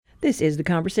This is The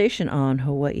Conversation on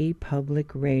Hawaii Public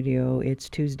Radio. It's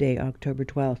Tuesday, October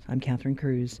 12th. I'm Catherine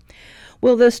Cruz.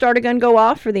 Will the starter gun go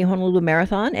off for the Honolulu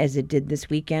Marathon as it did this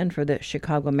weekend for the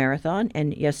Chicago Marathon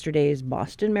and yesterday's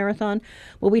Boston Marathon?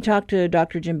 Well, we talked to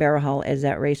Dr. Jim Barahal as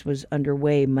that race was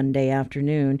underway Monday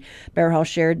afternoon. Barahal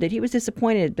shared that he was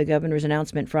disappointed the governor's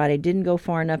announcement Friday didn't go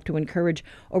far enough to encourage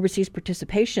overseas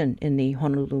participation in the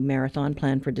Honolulu Marathon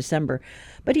planned for December.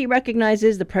 But he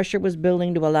recognizes the pressure was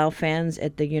building to allow fans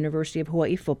at the University of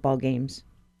Hawaii football games.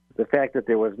 The fact that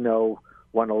there was no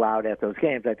one allowed at those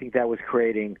games, I think that was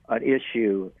creating an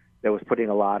issue that was putting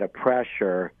a lot of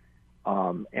pressure.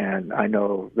 And I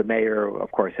know the mayor,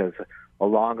 of course, has a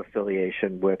long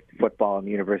affiliation with football and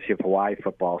the University of Hawaii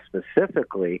football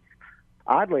specifically.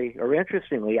 Oddly or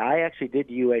interestingly, I actually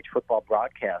did UH football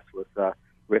broadcast with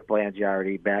Rick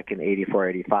Blangiardi back in 84,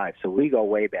 85. So we go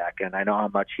way back, and I know how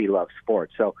much he loves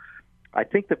sports. So I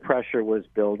think the pressure was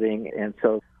building, and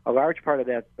so a large part of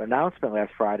that announcement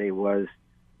last Friday was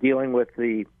dealing with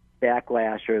the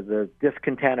backlash or the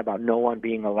discontent about no one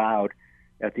being allowed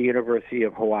at the University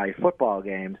of Hawaii football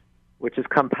games, which is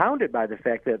compounded by the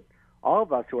fact that all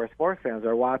of us who are sports fans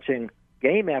are watching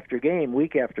game after game,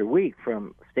 week after week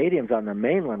from stadiums on the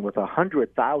mainland with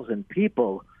 100,000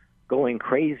 people going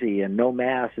crazy and no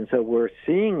masks. And so we're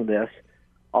seeing this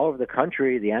all over the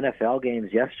country, the NFL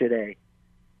games yesterday,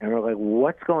 and we're like,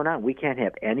 what's going on? We can't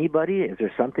have anybody? Is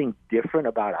there something different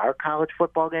about our college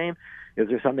football game? Is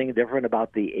there something different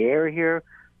about the air here?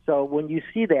 So when you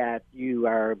see that, you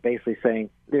are basically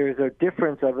saying there's a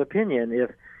difference of opinion.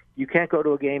 If you can't go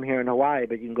to a game here in Hawaii,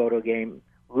 but you can go to a game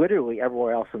literally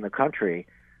everywhere else in the country,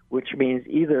 which means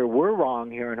either we're wrong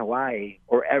here in Hawaii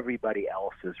or everybody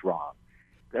else is wrong.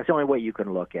 That's the only way you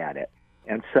can look at it.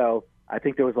 And so I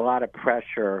think there was a lot of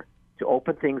pressure to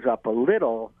open things up a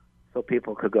little so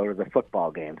people could go to the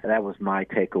football games. And that was my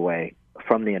takeaway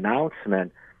from the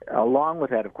announcement. Along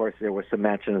with that, of course, there were some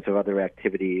mentions of other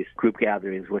activities, group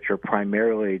gatherings, which are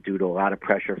primarily due to a lot of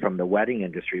pressure from the wedding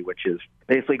industry, which is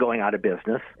basically going out of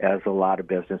business, as a lot of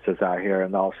businesses are here,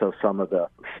 and also some of the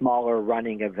smaller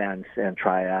running events and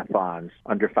triathlons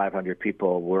under 500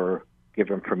 people were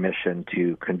given permission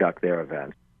to conduct their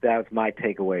events. That was my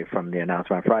takeaway from the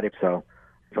announcement on Friday. So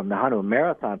from the Honolulu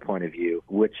Marathon point of view,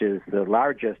 which is the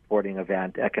largest sporting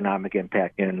event, economic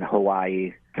impact in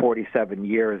Hawaii, 47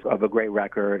 years of a great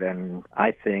record, and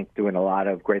I think doing a lot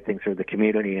of great things for the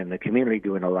community, and the community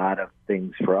doing a lot of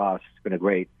things for us. It's been a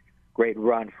great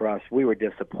run for us. We were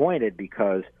disappointed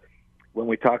because when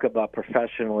we talk about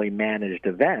professionally managed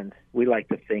events, we like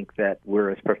to think that we're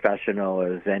as professional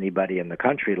as anybody in the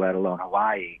country, let alone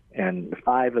Hawaii. And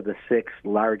 5 of the 6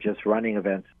 largest running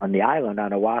events on the island,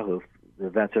 on Oahu, the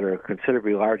events that are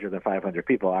considerably larger than 500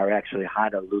 people, are actually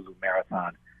Honolulu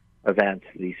Marathon events,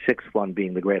 the 6th one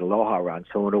being the Great Aloha Run.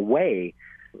 So in a way,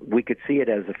 we could see it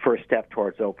as a first step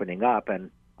towards opening up,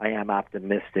 and I am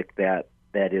optimistic that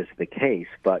that is the case.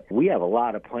 But we have a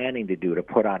lot of planning to do to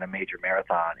put on a major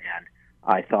marathon, and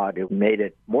I thought it made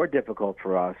it more difficult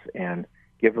for us. And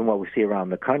given what we see around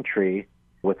the country,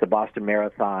 with the Boston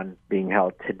Marathon being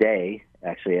held today,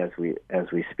 actually as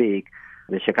we speak,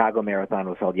 the Chicago Marathon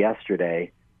was held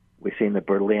yesterday. We've seen the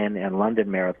Berlin and London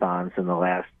marathons in the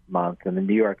last month, and the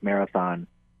New York Marathon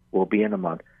will be in a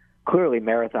month. Clearly,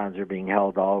 marathons are being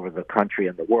held all over the country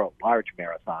and the world, large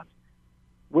marathons,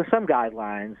 with some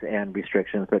guidelines and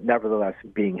restrictions, but nevertheless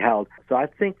being held. So I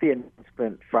think the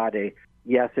announcement Friday,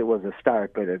 yes, it was a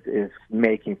start, but it is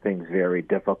making things very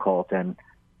difficult and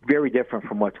very different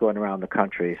from what's going around the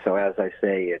country. So as I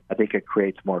say, I think it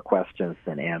creates more questions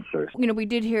than answers. You know, we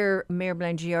did hear Mayor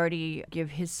Blangiardi give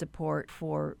his support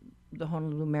for the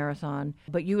Honolulu Marathon,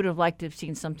 but you would have liked to have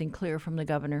seen something clear from the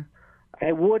governor.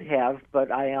 I would have,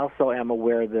 but I also am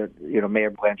aware that,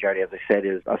 Mayor Blangiardi, as I said,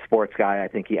 is a sports guy. I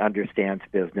think he understands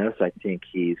business. I think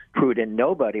he's prudent.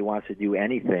 Nobody wants to do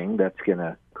anything that's going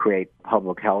to create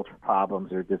public health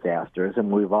problems or disasters,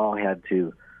 and we've all had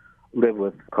to live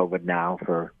with COVID now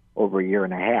for over a year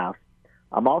and a half.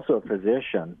 I'm also a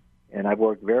physician, and I've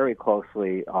worked very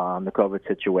closely on the COVID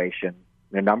situation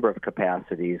in a number of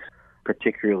capacities,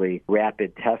 particularly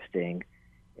rapid testing,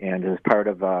 and as part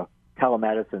of a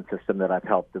telemedicine system that I've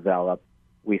helped develop,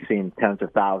 we've seen tens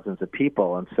of thousands of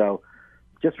people. And so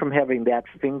just from having that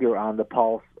finger on the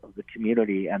pulse of the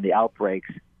community and the outbreaks,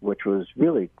 which was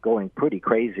really going pretty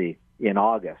crazy in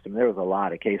August, I mean, there was a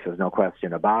lot of cases, no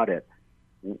question about it.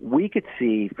 We could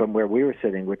see from where we were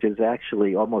sitting, which is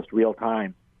actually almost real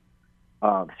time,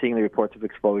 seeing the reports of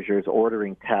exposures,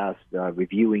 ordering tests,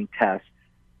 reviewing tests,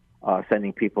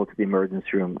 sending people to the emergency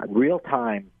room, real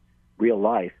time, real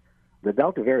life. The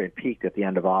Delta variant peaked at the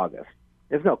end of August.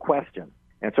 There's no question.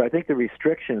 And so I think the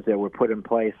restrictions that were put in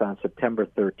place on September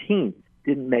 13th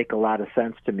didn't make a lot of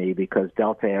sense to me because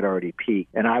Delta had already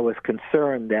peaked. And I was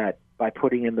concerned that by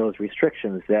putting in those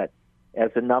restrictions that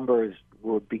as the numbers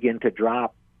would begin to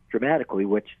drop dramatically,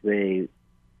 which they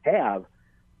have,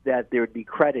 that there would be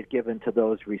credit given to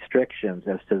those restrictions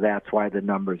as to that's why the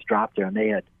numbers dropped there, and they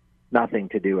had nothing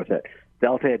to do with it.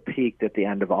 Delta had peaked at the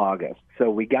end of August. So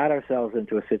we got ourselves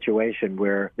into a situation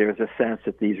where there's a sense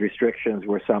that these restrictions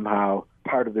were somehow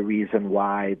part of the reason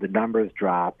why the numbers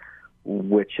dropped,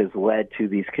 which has led to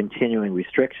these continuing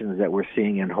restrictions that we're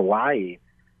seeing in Hawaii,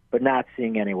 but not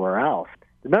seeing anywhere else.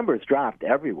 The numbers dropped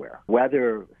everywhere,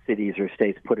 whether cities or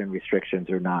states put in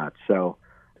restrictions or not. So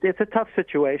it's a tough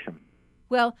situation.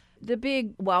 Well, the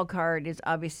big wild card is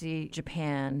obviously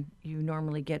Japan. You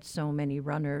normally get so many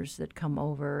runners that come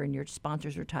over, and your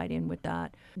sponsors are tied in with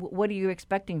that. What are you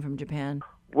expecting from Japan?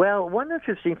 Well, one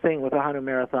interesting thing with the Honolulu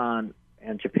Marathon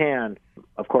and Japan,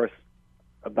 of course,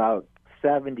 about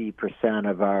 70%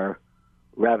 of our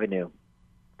revenue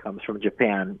comes from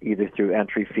Japan, either through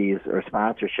entry fees or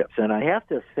sponsorships. And I have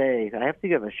to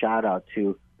give a shout out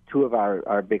to two of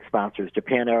our big sponsors,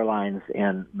 Japan Airlines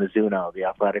and Mizuno, the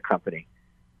athletic company,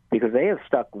 because they have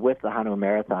stuck with the Honolulu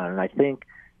Marathon. And I think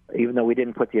even though we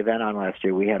didn't put the event on last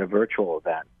year, we had a virtual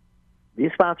event.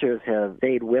 These sponsors have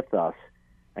stayed with us.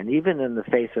 And even in the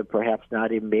face of perhaps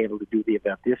not even being able to do the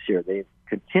event this year, they've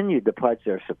continued to pledge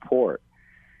their support.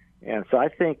 And so I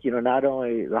think, not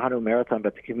only the Honolulu Marathon,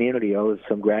 but the community owes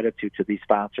some gratitude to these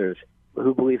sponsors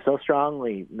who believe so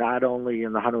strongly, not only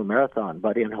in the Honolulu Marathon,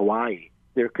 but in Hawaii.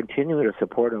 They're continuing to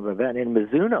support an event. In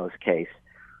Mizuno's case,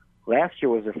 last year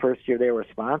was the first year they were a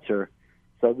sponsor.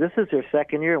 So this is their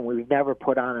second year, and we've never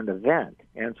put on an event.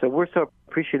 And so we're so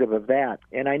appreciative of that.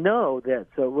 And I know that,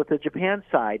 so with the Japan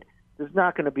side, there's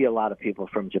not going to be a lot of people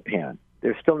from Japan.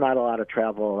 There's still not a lot of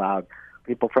travel allowed.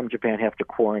 People from Japan have to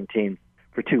quarantine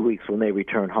for 2 weeks when they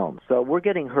return home. So we're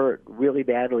getting hurt really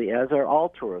badly, as are all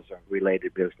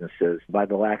tourism-related businesses, by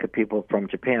the lack of people from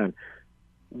Japan.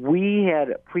 We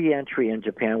had pre-entry in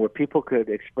Japan where people could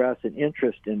express an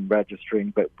interest in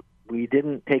registering, but we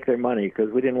didn't take their money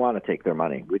because we didn't want to take their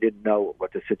money. We didn't know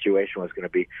what the situation was going to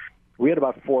be. We had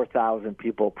about 4,000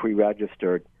 people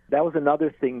pre-registered. That was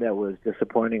another thing that was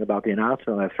disappointing about the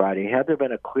announcement last Friday. Had there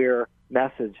been a clear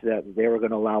message that they were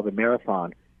going to allow the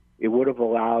marathon, it would have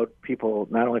allowed people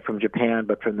not only from Japan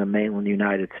but from the mainland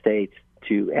United States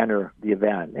to enter the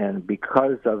event. And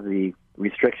because of the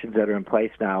restrictions that are in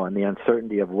place now and the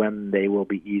uncertainty of when they will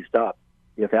be eased up,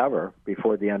 if ever,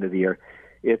 before the end of the year,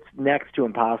 it's next to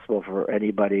impossible for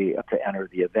anybody to enter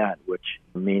the event, which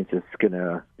means it's going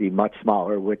to be much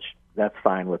smaller, which that's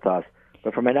fine with us.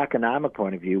 But from an economic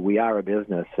point of view, we are a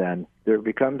business, and there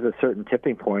becomes a certain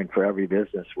tipping point for every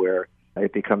business where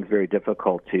it becomes very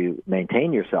difficult to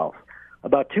maintain yourself.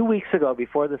 About 2 weeks ago,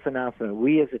 before this announcement,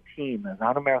 we as a team, as an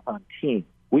Honolulu Marathon team,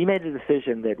 we made a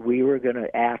decision that we were going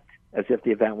to act as if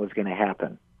the event was going to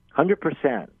happen.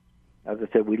 100%. As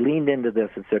I said, we leaned into this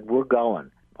and said, we're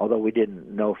going, although we didn't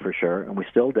know for sure, and we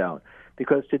still don't.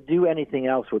 Because to do anything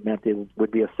else would meant it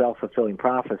would be a self-fulfilling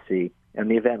prophecy, and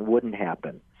the event wouldn't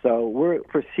happen. So we're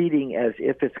proceeding as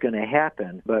if it's going to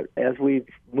happen, but as we've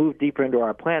moved deeper into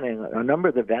our planning, a number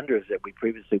of the vendors that we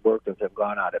previously worked with have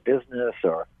gone out of business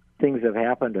or things have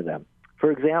happened to them.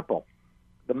 For example,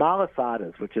 the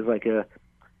malasadas, which is like a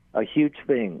huge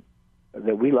thing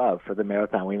that we love for the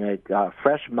marathon. We make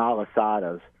fresh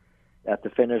malasadas at the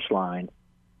finish line.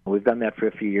 We've done that for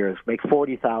a few years. Make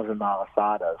 40,000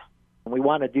 malasadas. And we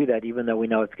want to do that even though we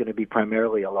know it's going to be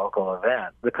primarily a local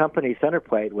event. The company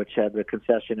Centerplate, which had the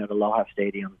concession at Aloha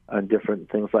Stadium and different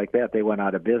things like that, they went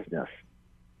out of business.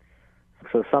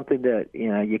 So something that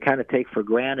you kind of take for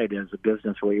granted as a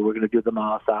business where you were going to do the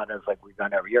malasadas like we've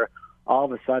done every year, all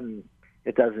of a sudden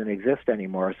it doesn't exist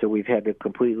anymore. So we've had to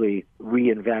completely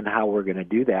reinvent how we're going to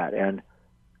do that. And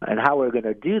how we're going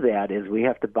to do that is we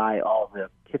have to buy all the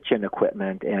kitchen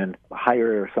equipment and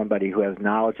hire somebody who has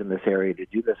knowledge in this area to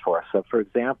do this for us. So, for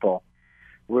example,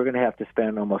 we're going to have to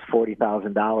spend almost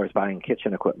 $40,000 buying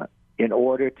kitchen equipment in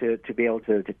order to be able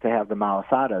to have the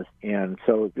malasadas. And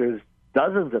so there's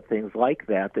dozens of things like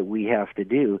that we have to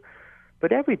do.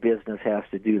 But every business has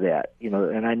to do that,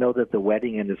 and I know that the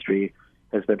wedding industry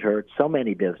has been hurt. So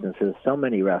many businesses, so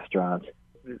many restaurants.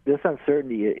 This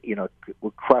uncertainty,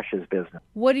 crushes business.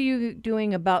 What are you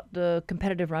doing about the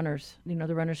competitive runners, the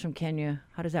runners from Kenya?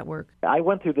 How does that work? I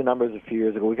went through the numbers a few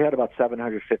years ago. We've had about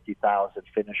 750,000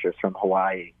 finishers from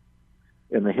Hawaii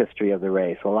in the history of the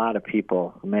race. A lot of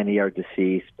people, many are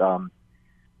deceased.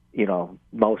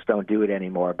 Most don't do it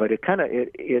anymore. But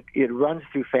it runs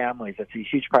through families. It's a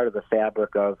huge part of the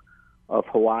fabric of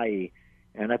Hawaii.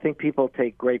 And I think people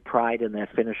take great pride in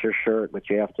that finisher shirt, which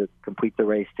you have to complete the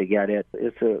race to get it.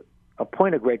 It's a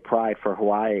point of great pride for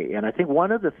Hawaii. And I think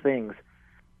one of the things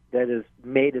that has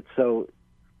made it so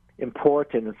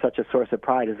important and such a source of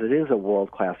pride is it is a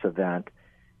world-class event.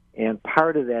 And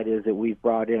part of that is that we've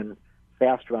brought in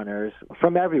fast runners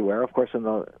from everywhere. Of course, in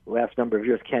the last number of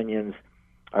years, Kenyans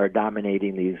are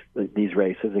dominating these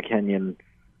races. The Kenyan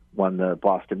won the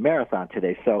Boston Marathon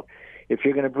today. So if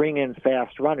you're going to bring in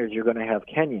fast runners, you're going to have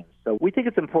Kenyans. So we think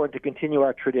it's important to continue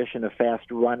our tradition of fast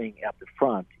running at the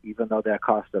front, even though that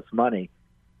costs us money.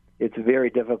 It's very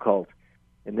difficult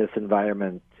in this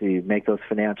environment to make those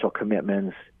financial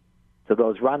commitments to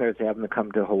those runners having to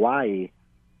come to Hawaii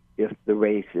if the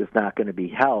race is not going to be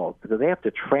held, because they have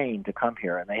to train to come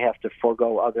here and they have to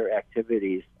forego other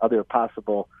activities, other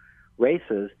possible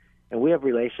races. And we have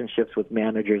relationships with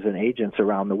managers and agents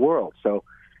around the world. So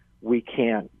we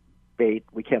can't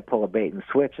pull a bait and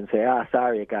switch and say,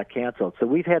 sorry, it got canceled. So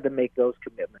we've had to make those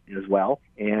commitments as well.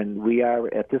 And we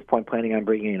are, at this point, planning on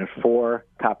bringing in 4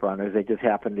 top runners. They just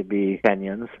happen to be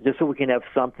Kenyans, just so we can have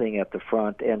something at the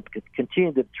front and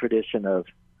continue the tradition of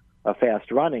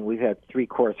fast running. We've had 3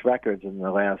 course records in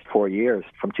the last 4 years.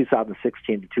 From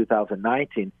 2016 to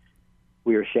 2019,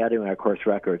 we were shadowing our course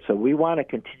records. So we want to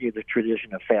continue the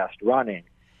tradition of fast running.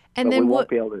 And but then we won't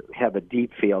be able to have a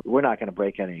deep field. We're not going to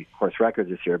break any course records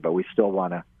this year, but we still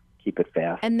want to keep it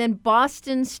fast. And then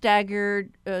Boston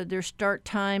staggered their start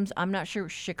times. I'm not sure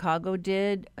Chicago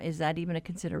did. Is that even a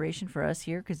consideration for us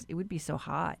here? Because it would be so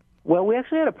hot. Well, we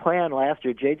actually had a plan last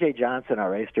year. J.J. Johnson,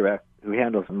 our race director, who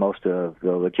handles most of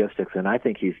the logistics, and I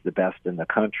think he's the best in the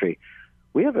country.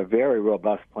 We have a very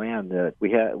robust plan that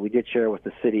we did share with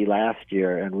the city last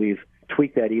year, and we've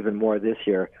tweaked that even more this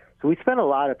year. So we spent a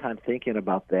lot of time thinking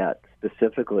about that,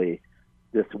 specifically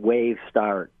this wave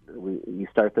start. You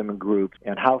start them in groups,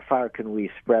 and how far can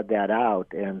we spread that out?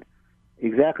 And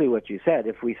exactly what you said,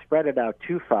 if we spread it out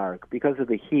too far, because of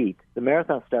the heat, the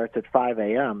marathon starts at 5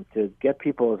 a.m. to get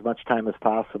people as much time as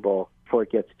possible before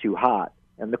it gets too hot.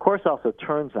 And the course also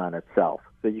turns on itself.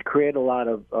 So you create a lot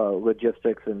of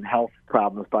logistics and health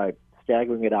problems by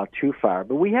staggering it out too far.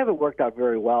 But we have it worked out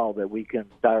very well that we can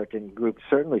start in groups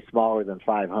certainly smaller than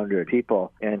 500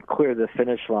 people and clear the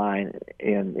finish line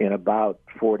in about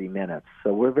 40 minutes.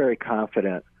 So we're very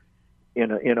confident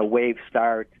in a wave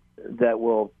start that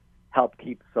will help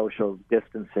keep social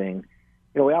distancing.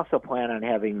 We also plan on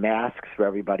having masks for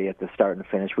everybody at the start and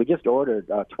finish. We just ordered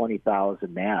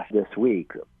 20,000 masks this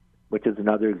week, which is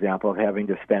another example of having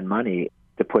to spend money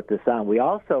to put this on. We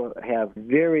also have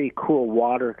very cool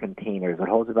water containers. It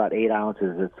holds about 8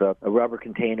 ounces. It's a rubber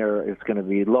container. It's going to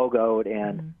be logoed,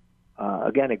 and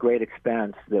again, a great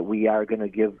expense that we are going to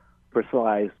give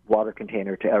personalized water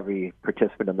container to every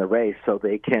participant in the race so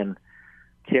they can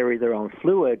carry their own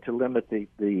fluid to limit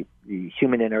the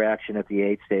human interaction at the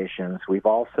aid stations. We've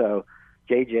also,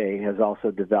 JJ has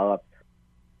also developed,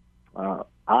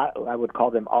 I would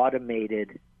call them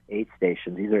automated aid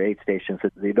stations. These are aid stations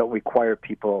that they don't require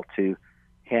people to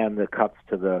hand the cups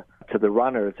to the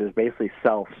runners. There's basically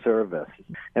self-service.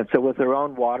 And so with their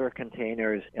own water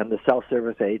containers and the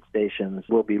self-service aid stations,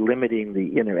 we'll be limiting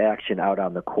the interaction out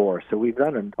on the course. So we've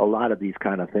done a lot of these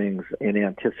kind of things in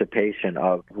anticipation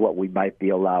of what we might be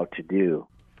allowed to do.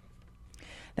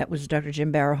 That was Dr.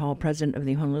 Jim Barrahall, president of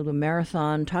the Honolulu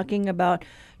Marathon, talking about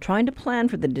trying to plan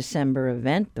for the December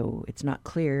event, though it's not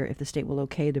clear if the state will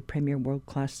okay the premier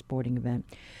world-class sporting event.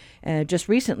 Just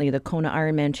recently, the Kona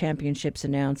Ironman Championships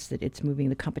announced that it's moving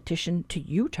the competition to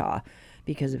Utah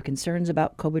because of concerns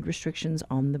about COVID restrictions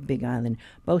on the Big Island.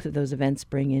 Both of those events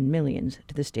bring in millions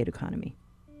to the state economy.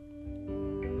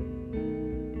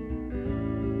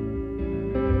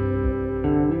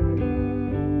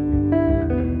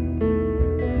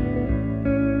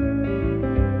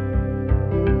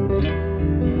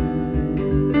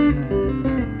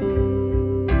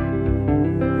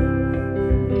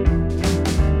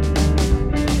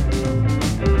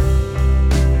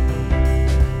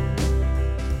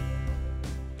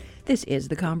 This is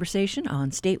The Conversation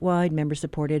on statewide,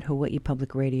 member-supported Hawaii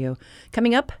Public Radio.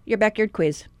 Coming up, your backyard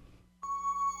quiz.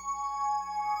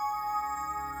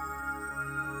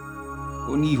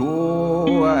 Oni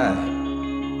hoa,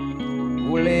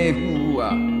 ole hua,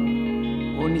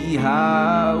 oni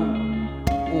hau,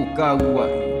 o kaua,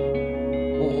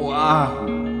 o ahu,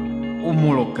 o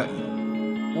molokai,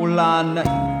 o lanai,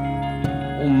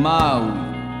 o mau,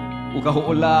 o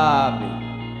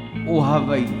kaho'olawe, o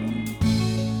Hawaii.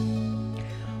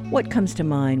 What comes to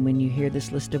mind when you hear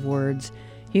this list of words?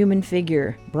 Human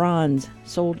figure, bronze,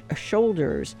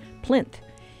 shoulders, plinth.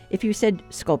 If you said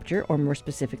sculpture, or more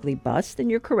specifically bust, then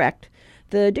you're correct.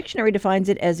 The dictionary defines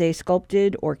it as a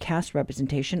sculpted or cast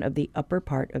representation of the upper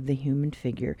part of the human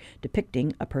figure,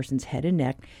 depicting a person's head and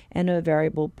neck and a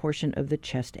variable portion of the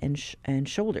chest and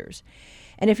shoulders.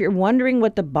 And if you're wondering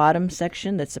what the bottom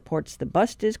section that supports the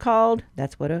bust is called,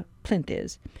 that's what a plinth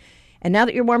is. And now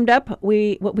that you're warmed up, what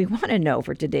we want to know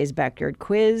for today's backyard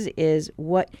quiz is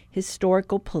what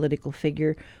historical political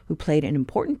figure who played an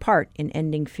important part in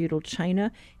ending feudal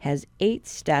China has 8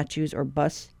 statues or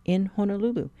busts in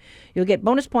Honolulu. You'll get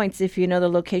bonus points if you know the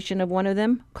location of one of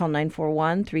them. Call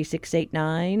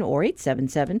 941-3689 or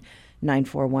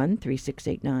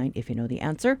 877-941-3689 if you know the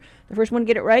answer. The first one to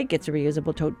get it right gets a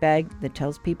reusable tote bag that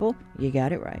tells people you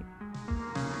got it right.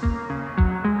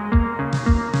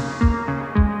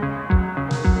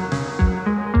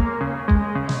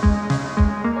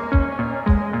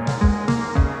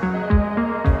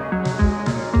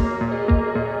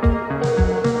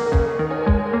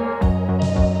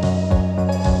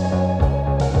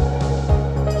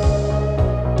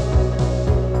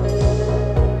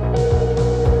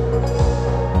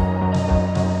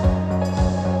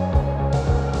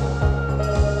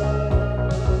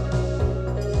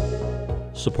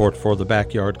 Support for the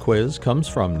Backyard Quiz comes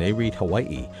from NAREIT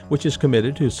Hawaii, which is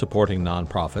committed to supporting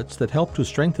nonprofits that help to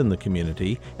strengthen the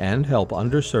community and help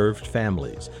underserved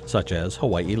families, such as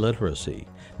Hawaii Literacy.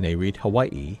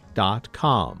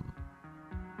 NAREITHawaii.com.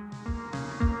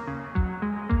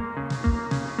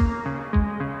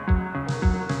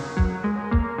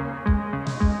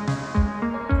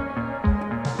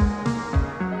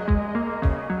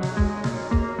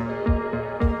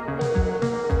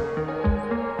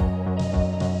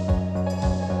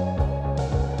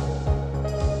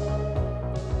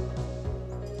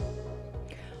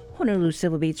 Honolulu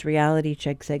Civil Beat's reality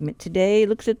check segment today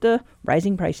looks at the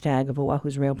rising price tag of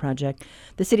Oahu's rail project.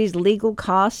 The city's legal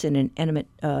costs in an eminent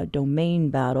domain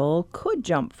battle could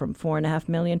jump from $4.5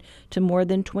 million to more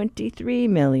than $23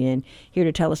 million. Here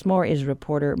to tell us more is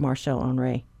reporter Marcel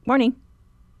Henry. Morning.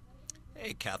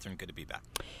 Hey, Catherine. Good to be back.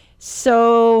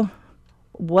 So,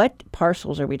 what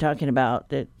parcels are we talking about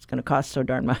that's going to cost so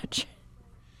darn much?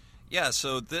 Yeah,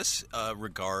 so this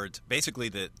regards basically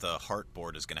the HART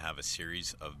board is going to have a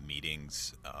series of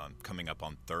meetings coming up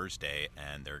on Thursday,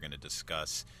 and they're going to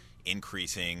discuss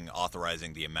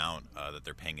authorizing the amount that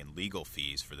they're paying in legal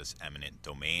fees for this eminent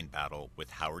domain battle with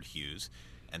Howard Hughes.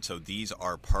 And so these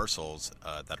are parcels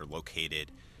that are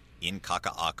located in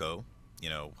Kaka'ako,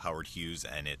 Howard Hughes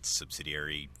and its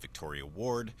subsidiary Victoria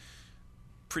Ward,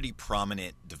 pretty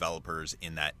prominent developers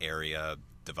in that area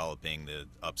developing the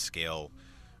upscale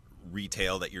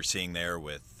retail that you're seeing there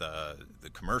with the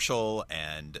commercial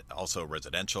and also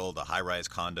residential, the high-rise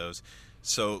condos.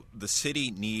 So the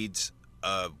city needs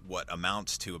what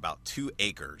amounts to about 2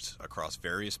 acres across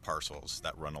various parcels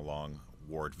that run along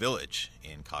Ward Village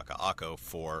in Kaka'ako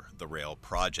for the rail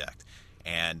project.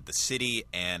 And the city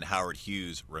and Howard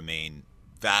Hughes remain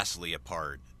vastly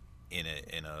apart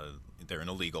they're in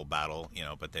a legal battle,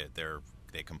 but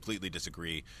they completely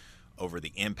disagree over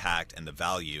the impact and the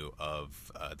value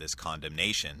of this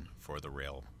condemnation for the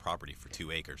rail property for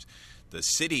 2 acres. The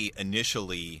city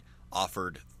initially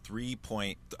offered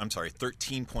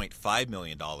 $13.5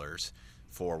 million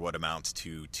for what amounts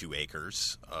to 2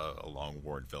 acres along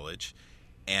Ward Village.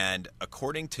 And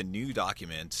according to new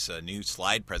documents, a new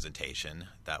slide presentation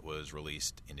that was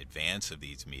released in advance of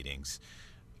these meetings,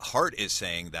 HART is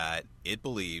saying that it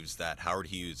believes that Howard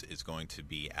Hughes is going to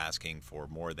be asking for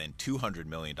more than $200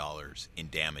 million in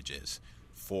damages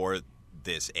for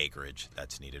this acreage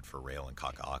that's needed for rail in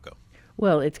Kaka'ako.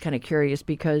 Well, it's kind of curious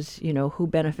because, who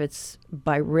benefits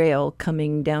by rail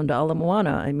coming down to Ala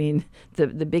Moana? I mean, the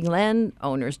big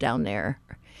landowners down there.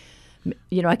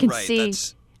 I can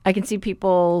see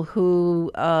people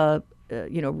who,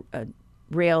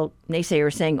 rail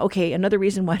naysayers saying, okay, another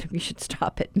reason why we should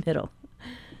stop at Middle.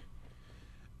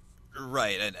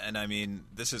 Right, and I mean,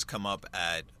 this has come up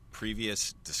at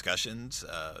previous discussions,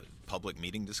 public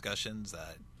meeting discussions,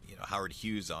 that Howard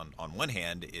Hughes on one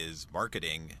hand is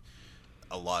marketing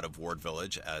a lot of Ward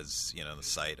Village as the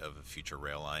site of a future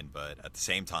rail line, but at the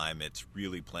same time it's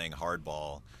really playing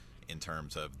hardball in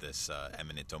terms of this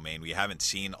eminent domain. We haven't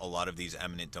seen a lot of these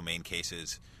eminent domain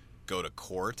cases go to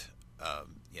court.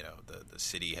 The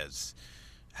city has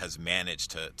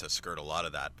managed to skirt a lot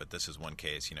of that, but this is one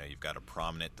case. You've got a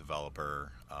prominent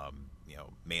developer,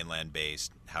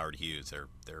 mainland-based Howard Hughes.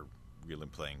 They're really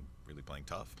playing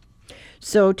tough.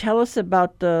 So tell us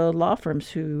about the law firms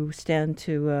who stand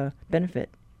to benefit.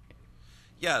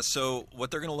 Yeah, so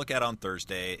what they're going to look at on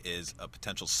Thursday is a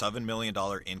potential $7 million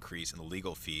increase in the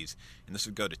legal fees, and this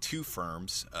would go to 2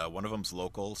 firms. One of them's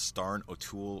local, Starn,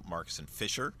 O'Toole, Marcus &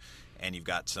 Fisher, And you've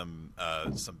got some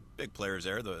big players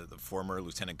there. The former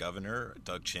Lieutenant Governor,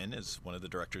 Doug Chin, is one of the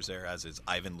directors there, as is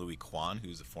Ivan Louis Kwan,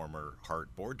 who's the former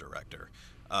HART board director.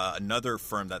 Another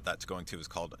firm that's going to is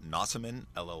called Nossaman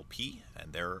LLP,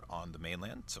 and they're on the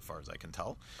mainland, so far as I can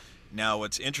tell. Now,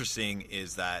 what's interesting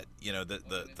is that,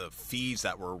 the fees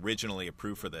that were originally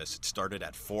approved for this started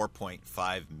at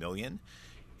 $4.5 million.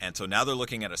 And so now they're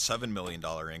looking at a $7 million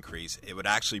increase. It would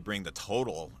actually bring the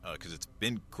total, because it's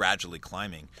been gradually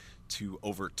climbing, to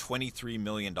over $23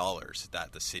 million that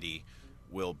the city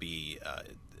will be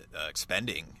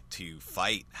expending to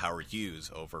fight Howard Hughes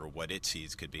over what it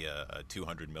sees could be a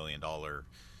 $200 million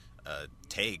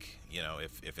take,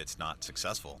 if it's not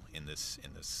successful in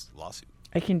this lawsuit.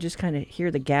 I can just kind of hear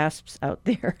the gasps out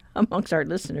there amongst our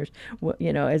listeners,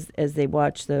 as they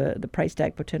watch the price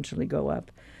tag potentially go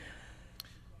up.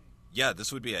 Yeah,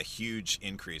 this would be a huge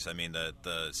increase. I mean,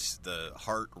 the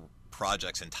HART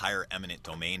project's entire eminent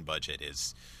domain budget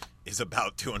is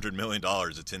about $200 million.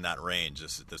 It's in that range.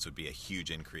 This would be a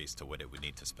huge increase to what it would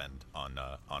need to spend on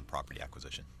property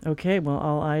acquisition. Okay, well,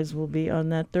 all eyes will be on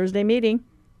that Thursday meeting.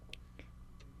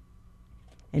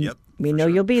 And yep, we know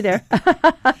you'll be there.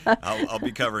 I'll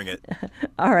be covering it.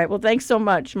 All right. Well, thanks so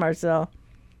much, Marcel.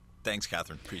 Thanks,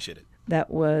 Catherine. Appreciate it.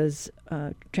 That was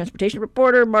transportation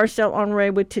reporter Marcel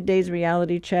Honore with today's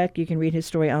reality check. You can read his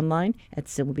story online at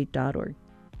civilbeat.org.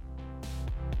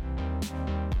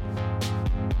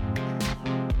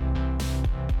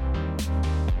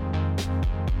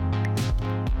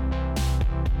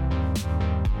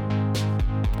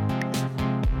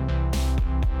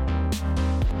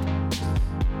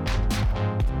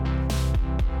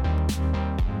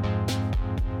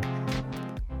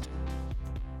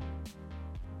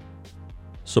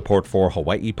 Support for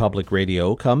Hawaii Public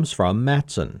Radio comes from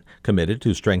Matson, committed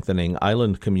to strengthening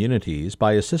island communities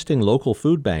by assisting local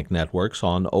food bank networks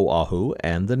on Oahu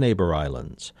and the neighbor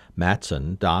islands.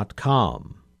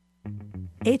 Matson.com.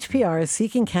 HPR is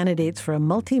seeking candidates for a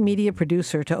multimedia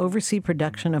producer to oversee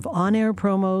production of on-air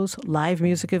promos, live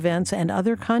music events, and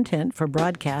other content for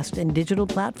broadcast and digital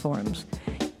platforms.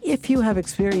 If you have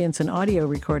experience in audio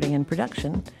recording and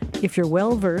production, if you're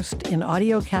well-versed in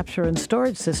audio capture and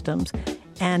storage systems,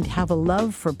 and have a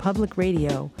love for public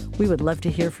radio, we would love to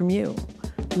hear from you.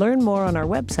 Learn more on our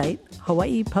website,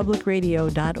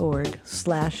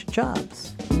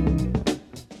 hawaiipublicradio.org/jobs.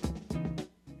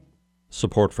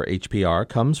 Support for HPR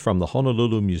comes from the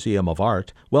Honolulu Museum of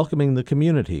Art, welcoming the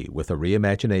community with a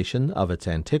reimagination of its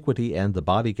Antiquity and the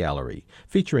Body Gallery,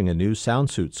 featuring a new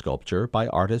soundsuit sculpture by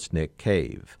artist Nick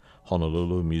Cave.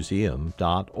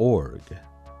 honolulumuseum.org.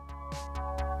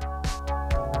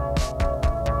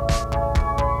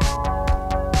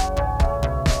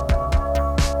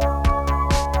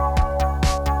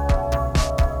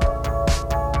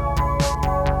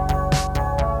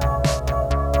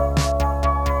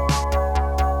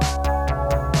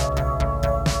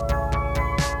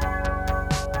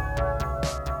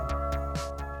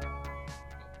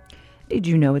 Did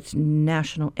you know it's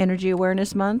National Energy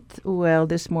Awareness Month? Well,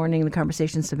 this morning, the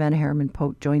conversation, Savannah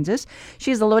Harriman-Pope joins us. She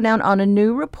has the lowdown on a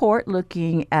new report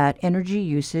looking at energy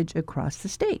usage across the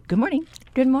state. Good morning.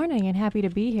 Good morning, and happy to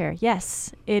be here.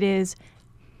 Yes, it is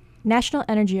National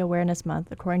Energy Awareness Month,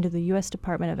 according to the U.S.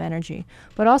 Department of Energy.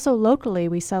 But also locally,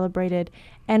 we celebrated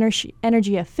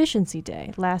Energy Efficiency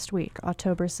Day last week,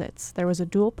 October 6th. There was a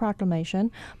dual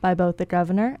proclamation by both the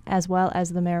governor as well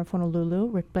as the mayor of Honolulu,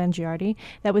 Rick Blangiardi,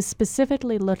 that was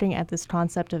specifically looking at this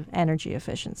concept of energy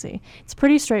efficiency. It's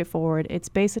pretty straightforward. It's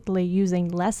basically using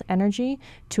less energy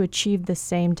to achieve the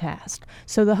same task.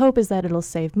 So the hope is that it'll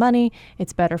save money,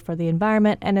 it's better for the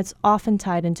environment, and it's often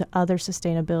tied into other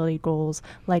sustainability goals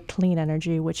like clean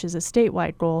energy, which is a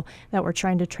statewide goal that we're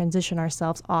trying to transition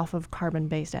ourselves off of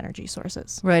carbon-based energy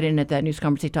sources. Right, and at that news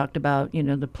conference, he talked about,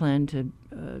 the plan to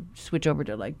switch over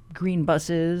to like green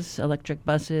buses, electric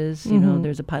buses.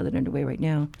 There's a pilot underway right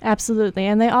now. Absolutely,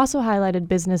 and they also highlighted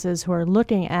businesses who are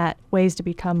looking at ways to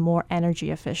become more energy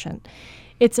efficient.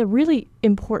 It's a really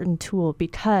important tool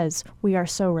because we are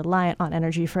so reliant on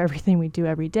energy for everything we do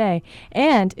every day,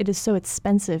 and it is so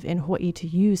expensive in Hawaii to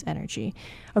use energy.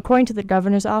 According to the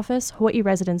governor's office, Hawaii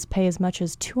residents pay as much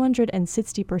as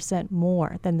 260%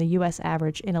 more than the U.S.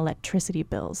 average in electricity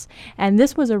bills. And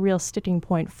this was a real sticking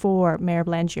point for Mayor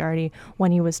Blangiardi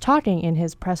when he was talking in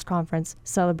his press conference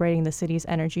celebrating the city's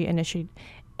energy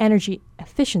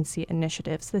efficiency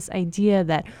initiatives, this idea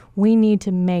that we need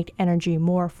to make energy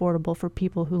more affordable for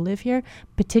people who live here,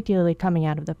 particularly coming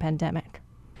out of the pandemic.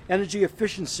 Energy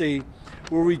efficiency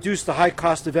will reduce the high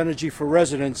cost of energy for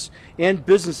residents and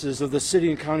businesses of the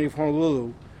city and county of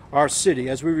Honolulu, our city,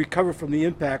 as we recover from the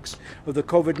impacts of the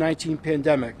COVID-19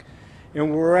 pandemic.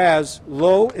 And whereas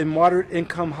low and moderate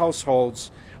income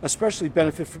households especially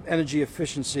benefit from energy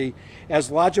efficiency,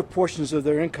 as larger portions of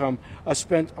their income are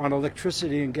spent on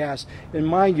electricity and gas. And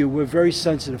mind you, we're very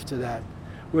sensitive to that.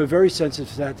 We're very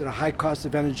sensitive to that, to the high cost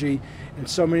of energy, and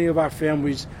so many of our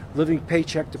families living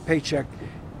paycheck to paycheck.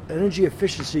 Energy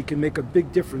efficiency can make a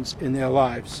big difference in their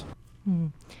lives.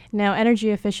 Now, Energy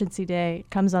Efficiency Day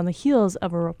comes on the heels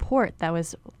of a report that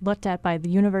was looked at by the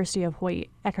University of Hawaii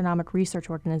Economic Research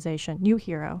Organization,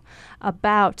 UHERO,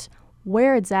 about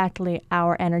where exactly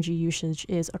our energy usage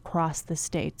is across the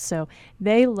state. So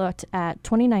they looked at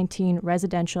 2019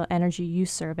 residential energy use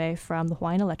survey from the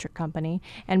Hawaiian Electric Company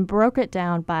and broke it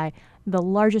down by the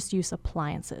largest use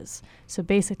appliances. So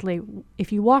basically,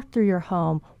 if you walk through your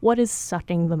home, what is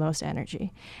sucking the most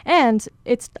energy? And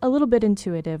it's a little bit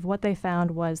intuitive. What they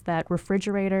found was that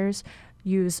refrigerators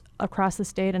use across the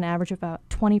state an average of about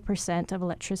 20% of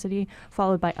electricity,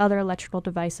 followed by other electrical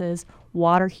devices.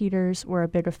 Water heaters were a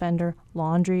big offender.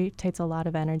 Laundry takes a lot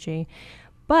of energy.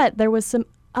 But there was some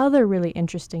other really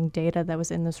interesting data that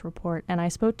was in this report, and I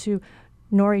spoke to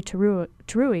Nori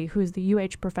Terui, who's the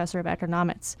UH professor of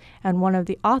economics and one of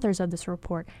the authors of this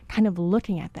report, kind of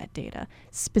looking at that data,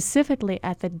 specifically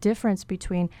at the difference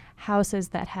between houses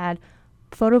that had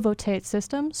photovoltaic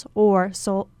systems or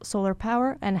solar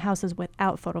power and houses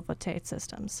without photovoltaic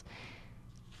systems.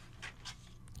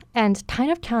 And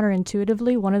kind of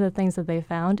counterintuitively, one of the things that they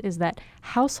found is that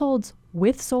households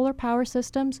with solar power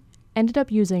systems ended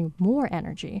up using more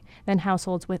energy than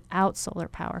households without solar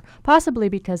power, possibly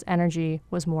because energy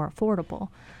was more affordable.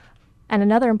 And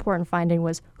another important finding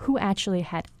was who actually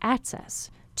had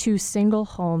access to single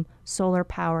home solar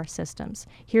power systems.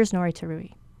 Here's Nori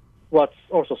Terui. What's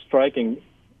also striking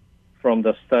from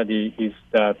the study is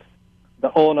that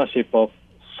the ownership of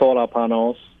solar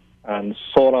panels and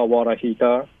solar water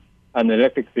heater and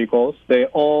electric vehicles, they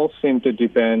all seem to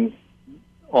depend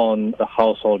on the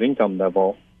household income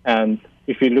level. And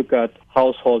if you look at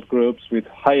household groups with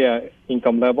higher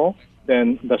income level,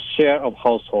 then the share of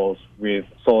households with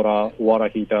solar water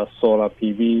heater, solar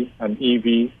PV, and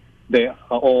EV, they are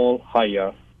all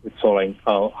higher with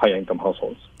higher income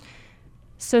households.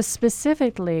 So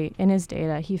specifically in his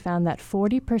data, he found that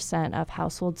 40% of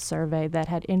households surveyed that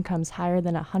had incomes higher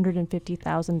than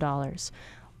 $150,000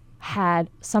 had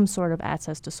some sort of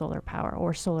access to solar power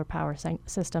or solar power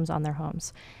systems on their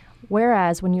homes.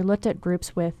 Whereas when you looked at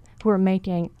groups who were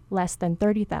making less than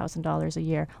 $30,000 a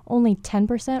year, only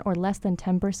 10% or less than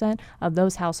 10% of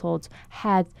those households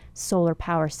had solar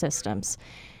power systems,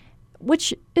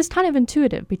 which is kind of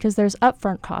intuitive because there's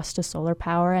upfront cost to solar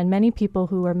power, and many people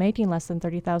who are making less than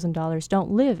 $30,000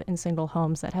 don't live in single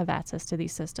homes that have access to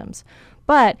these systems.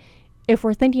 But if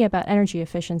we're thinking about energy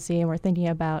efficiency and we're thinking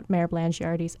about Mayor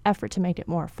Blangiardi's effort to make it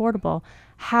more affordable,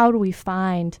 how do we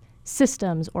find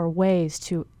systems or ways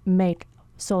to make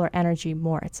solar energy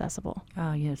more accessible?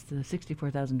 Ah, yes, the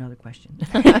 $64,000 question.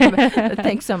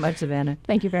 Thanks so much, Savannah.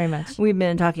 Thank you very much. We've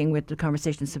been talking with the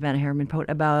conversation Savannah Harriman-Pote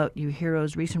about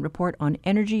UHERO's recent report on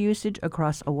energy usage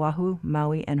across Oahu,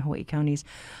 Maui, and Hawaii counties.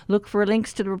 Look for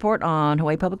links to the report on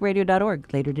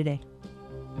hawaiipublicradio.org later today.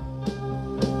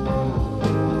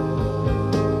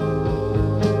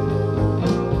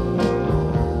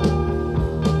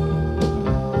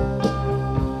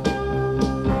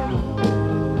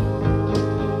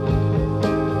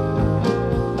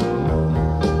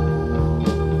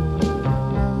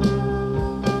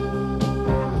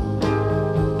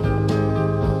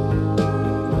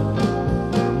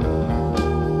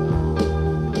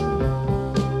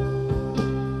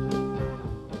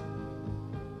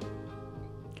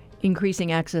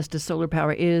 Increasing access to solar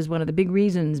power is one of the big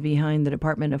reasons behind the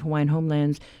Department of Hawaiian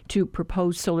Homeland's to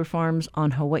propose solar farms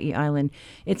on Hawaii Island.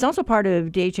 It's also part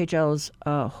of DHHL's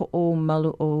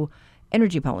Ho'omalu'o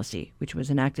energy policy, which was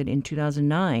enacted in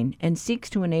 2009 and seeks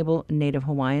to enable Native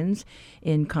Hawaiians,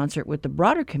 in concert with the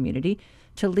broader community,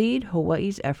 to lead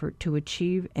Hawaii's effort to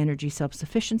achieve energy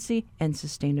self-sufficiency and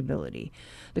sustainability.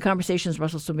 The Conversation's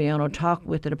Russell Subiano talked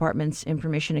with the department's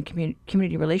Information and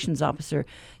Community Relations Officer,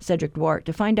 Cedric Duarte,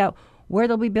 to find out where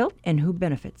they'll be built and who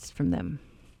benefits from them.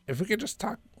 If we could just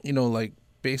talk, like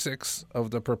basics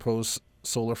of the proposed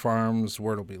solar farms,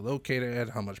 where it'll be located,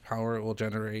 how much power it will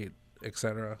generate,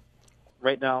 etc.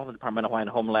 Right now, the Department of Hawaiian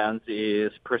Homelands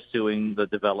is pursuing the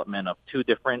development of two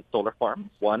different solar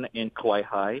farms, one in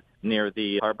Kauai near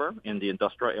the harbor in the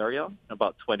industrial area,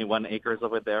 about 21 acres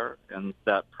over there, and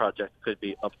that project could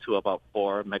be up to about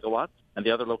 4 megawatts. And the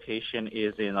other location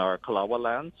is in our Kalawa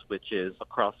lands, which is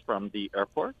across from the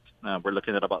airport. We're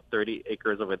looking at about 30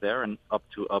 acres over there and up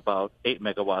to about 8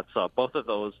 megawatts. Both of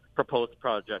those proposed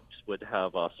projects would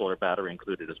have a solar battery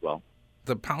included as well.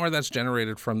 The power that's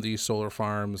generated from these solar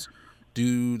farms,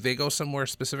 do they go somewhere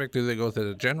specific? Do they go to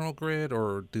the general grid,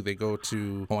 or do they go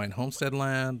to Hawaiian homestead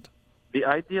land? The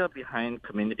idea behind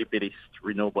community-based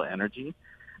renewable energy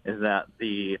is that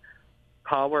the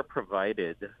power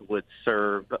provided would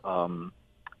serve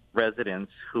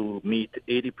residents who meet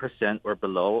 80% or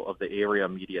below of the area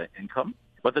median income.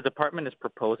 What the department is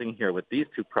proposing here with these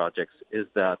two projects is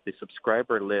that the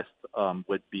subscriber list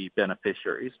would be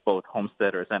beneficiaries, both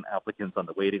homesteaders and applicants on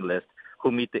the waiting list,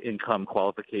 who meet the income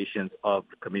qualifications of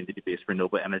community-based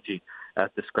renewable energy as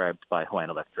described by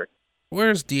Hawaiian Electric.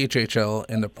 Where's DHHL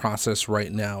in the process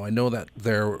right now? I know that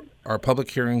there are public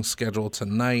hearings scheduled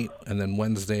tonight and then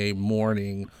Wednesday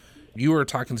morning. You were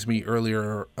talking to me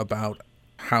earlier about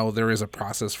how there is a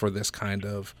process for this kind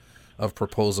of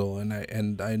proposal,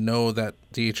 and I know that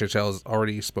DHHL has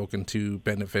already spoken to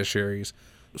beneficiaries.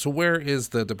 So where is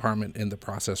the department in the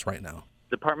process right now?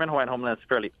 Department of Hawaiian Homeland is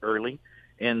fairly early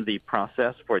in the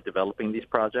process for developing these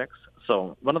projects.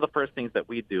 So one of the first things that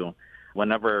we do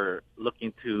whenever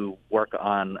looking to work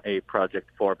on a project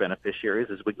for beneficiaries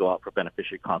is we go out for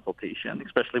beneficiary consultation,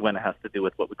 especially when it has to do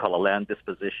with what we call a land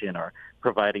disposition or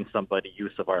providing somebody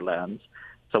use of our lands.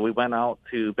 So we went out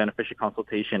to beneficiary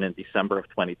consultation in December of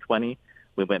 2020.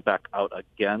 We went back out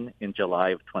again in July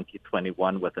of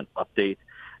 2021 with an update,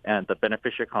 and the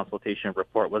beneficiary consultation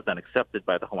report was then accepted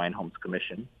by the Hawaiian Homes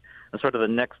Commission. And sort of the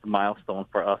next milestone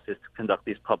for us is to conduct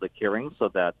these public hearings so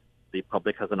that the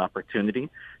public has an opportunity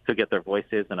to get their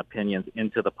voices and opinions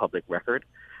into the public record.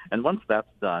 And once that's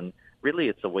done, really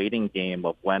it's a waiting game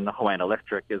of when Hawaiian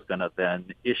Electric is going to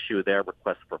then issue their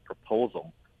request for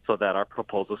proposal so that our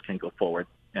proposals can go forward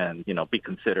and, be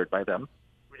considered by them.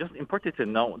 It's just important to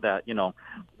note that,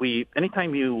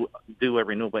 anytime you do a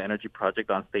renewable energy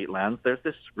project on state lands, there's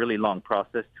this really long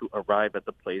process to arrive at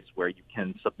the place where you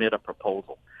can submit a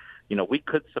proposal. We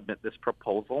could submit this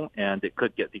proposal and it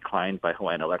could get declined by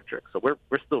Hawaiian Electric. So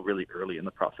we're still really early in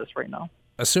the process right now.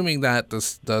 Assuming that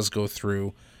this does go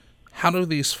through, how do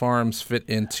these farms fit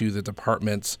into the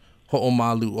department's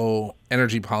ho'omalu'o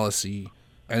energy policy?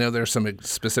 I know there's some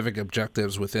specific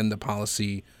objectives within the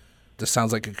policy. This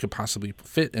sounds like it could possibly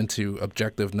fit into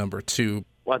objective number 2.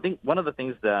 Well, I think one of the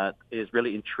things that is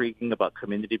really intriguing about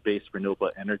community-based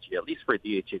renewable energy, at least for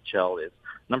DHHL, is,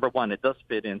 number one, it does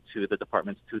fit into the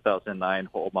department's 2009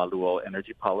 Ho'omalu'o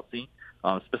energy policy,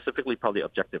 specifically probably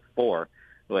Objective 4,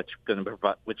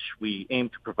 which we aim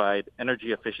to provide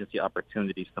energy efficiency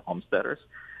opportunities to homesteaders.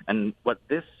 And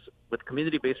with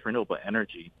community-based renewable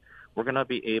energy, we're going to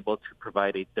be able to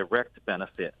provide a direct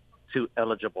benefit to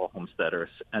eligible homesteaders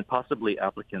and possibly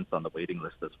applicants on the waiting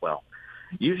list as well.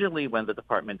 Usually when the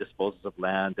department disposes of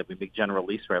land and we make general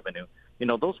lease revenue,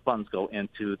 those funds go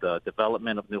into the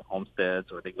development of new homesteads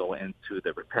or they go into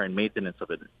the repair and maintenance of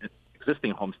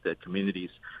existing homestead communities.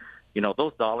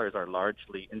 Those dollars are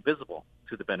largely invisible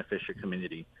to the beneficiary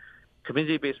community.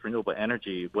 Community-based renewable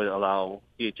energy would allow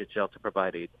DHHL to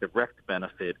provide a direct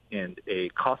benefit and a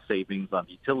cost savings on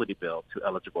the utility bill to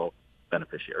eligible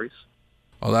beneficiaries.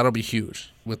 Oh, that'll be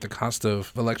huge with the cost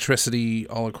of electricity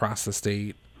all across the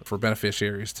state. For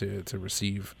beneficiaries to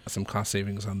receive some cost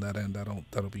savings on that end,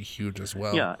 that'll be huge as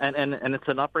well. Yeah, and it's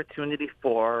an opportunity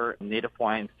for Native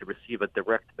Hawaiians to receive a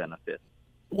direct benefit.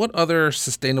 What other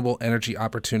sustainable energy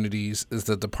opportunities is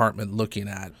the department looking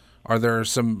at? Are there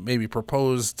some maybe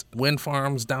proposed wind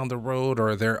farms down the road, or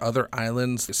are there other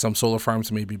islands some solar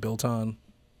farms may be built on?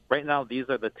 Right now, these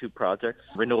are the two projects,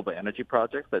 renewable energy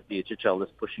projects, that DHHL is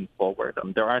pushing forward.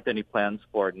 There aren't any plans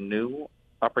for new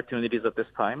opportunities at this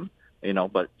time.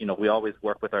 But we always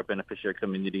work with our beneficiary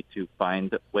community to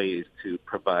find ways to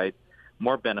provide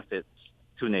more benefits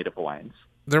to Native Hawaiians.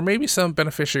 There may be some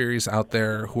beneficiaries out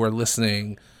there who are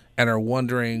listening and are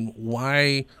wondering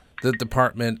why the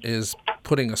department is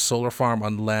putting a solar farm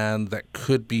on land that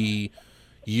could be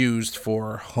used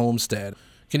for homestead.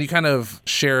 Can you kind of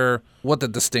share what the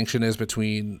distinction is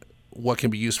between what can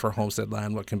be used for homestead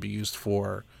land, what can be used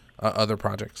for other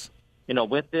projects?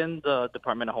 Within the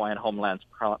Department of Hawaiian Homeland's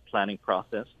planning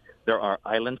process, there are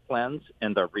island plans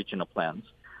and there are regional plans.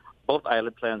 Both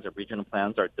island plans and regional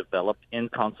plans are developed in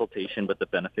consultation with the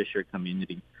beneficiary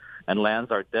community, and lands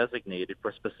are designated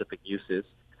for specific uses.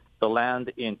 The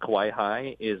land in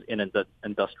Kauai is in an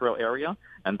industrial area,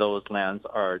 and those lands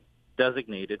are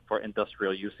designated for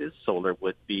industrial uses. Solar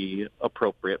would be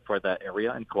appropriate for that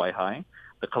area in Kauai.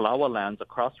 The Kalawa lands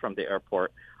across from the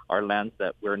airport are lands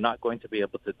that we're not going to be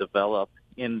able to develop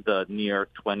in the near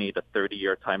 20 to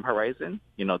 30-year time horizon,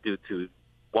 due to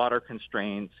water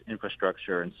constraints,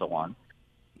 infrastructure, and so on.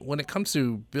 When it comes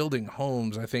to building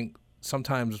homes, I think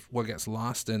sometimes what gets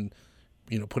lost in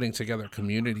putting together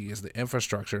community is the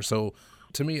infrastructure. So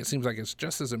to me, it seems like it's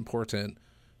just as important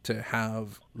to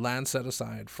have land set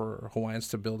aside for Hawaiians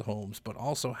to build homes, but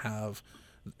also have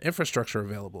infrastructure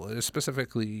available,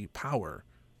 specifically power.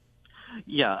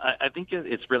 Yeah, I think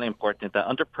it's really important that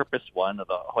under Purpose 1 of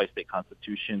the Hawaii State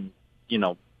Constitution,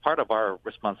 part of our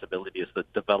responsibility is the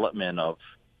development of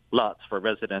lots for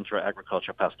residential,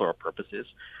 agriculture, pastoral purposes.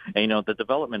 And, the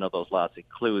development of those lots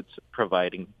includes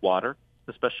providing water,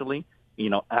 especially,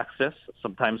 access.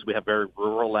 Sometimes we have very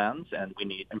rural lands and we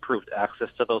need improved access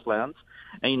to those lands.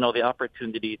 And, the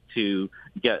opportunity to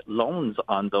get loans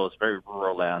on those very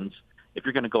rural lands. If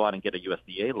you're going to go out and get a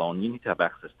USDA loan, you need to have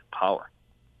access to power.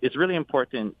 It's really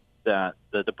important that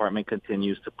the department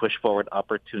continues to push forward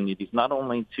opportunities, not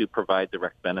only to provide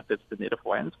direct benefits to Native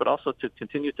Hawaiians, but also to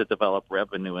continue to develop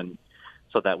revenue and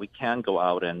so that we can go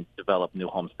out and develop new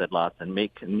homestead lots and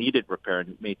make needed repair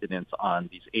and maintenance on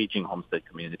these aging homestead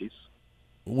communities.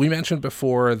 We mentioned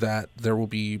before that there will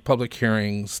be public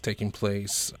hearings taking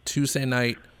place Tuesday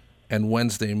night and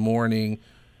Wednesday morning.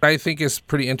 What I think is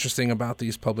pretty interesting about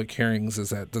these public hearings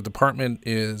is that the department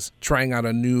is trying out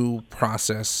a new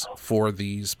process for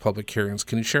these public hearings.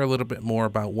 Can you share a little bit more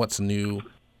about what's new?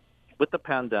 With the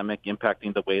pandemic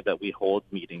impacting the way that we hold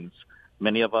meetings,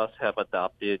 many of us have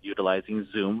adopted utilizing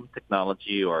Zoom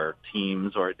technology or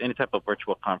Teams or any type of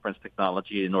virtual conference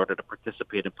technology in order to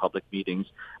participate in public meetings.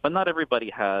 But not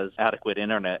everybody has adequate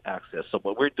internet access. So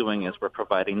what we're doing is we're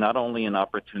providing not only an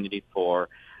opportunity for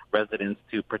residents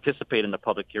to participate in the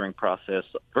public hearing process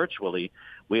virtually,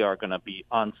 we are going to be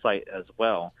on site as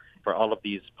well for all of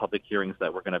these public hearings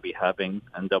that we're going to be having.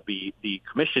 And there'll be the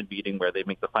commission meeting where they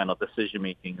make the final decision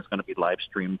making is going to be live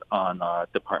streamed on our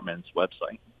department's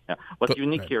website. Yeah. What's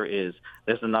unique here is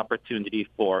there's an opportunity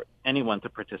for anyone to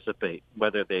participate,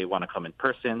 whether they want to come in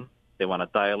person, they want to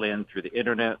dial in through the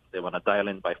internet, they want to dial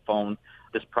in by phone.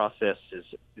 This process is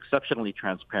exceptionally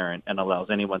transparent and allows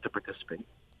anyone to participate.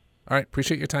 All right.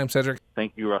 Appreciate your time, Cedric.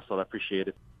 Thank you, Russell. I appreciate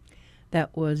it.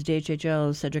 That was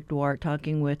DHHL's Cedric Duarte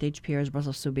talking with HPR's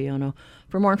Russell Subiano.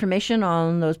 For more information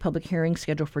on those public hearings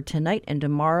scheduled for tonight and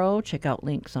tomorrow, check out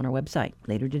links on our website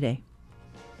later today.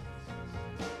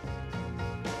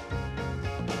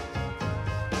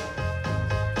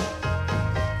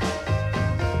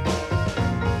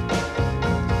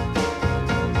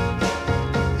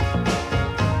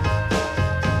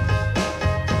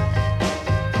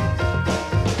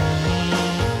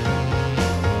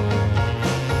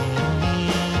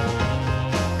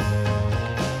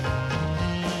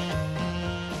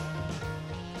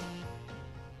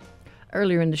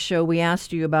 Earlier in the show, we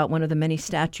asked you about one of the many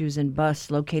statues and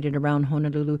busts located around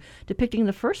Honolulu depicting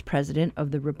the first president of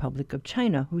the Republic of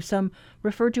China, who some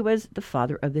refer to as the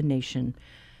father of the nation.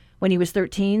 When he was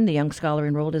 13, the young scholar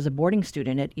enrolled as a boarding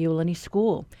student at Iolani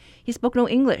School. He spoke no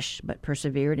English, but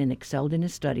persevered and excelled in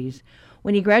his studies.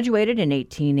 When he graduated in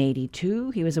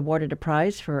 1882, he was awarded a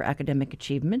prize for academic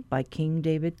achievement by King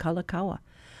David Kalakaua.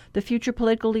 The future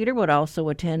political leader would also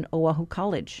attend Oahu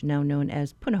College, now known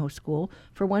as Punahou School,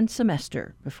 for one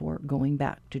semester before going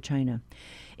back to China.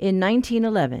 In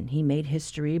 1911, he made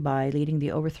history by leading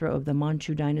the overthrow of the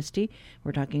Manchu dynasty.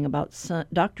 We're talking about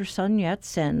Dr. Sun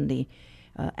Yat-sen, the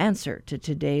answer to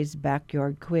today's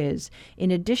backyard quiz. In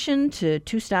addition to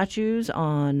two statues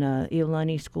on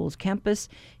Iolani School's campus,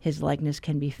 his likeness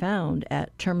can be found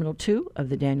at Terminal 2 of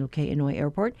the Daniel K. Inouye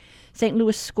Airport, St.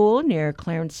 Louis School near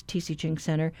Clarence T.C. Ching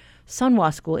Center,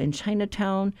 Sunhua School in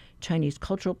Chinatown, Chinese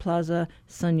Cultural Plaza,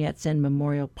 Sun Yat-sen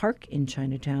Memorial Park in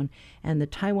Chinatown, and the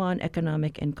Taiwan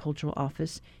Economic and Cultural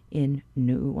Office in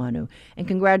Nu'uanu. And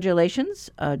congratulations,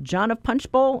 John of Punch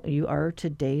Bowl, you are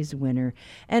today's winner.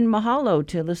 And mahalo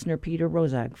to listener Peter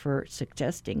Rozag for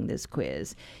suggesting this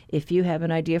quiz. If you have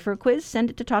an idea for a quiz, send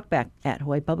it to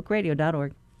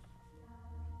talkback@hawaiipublicradio.org.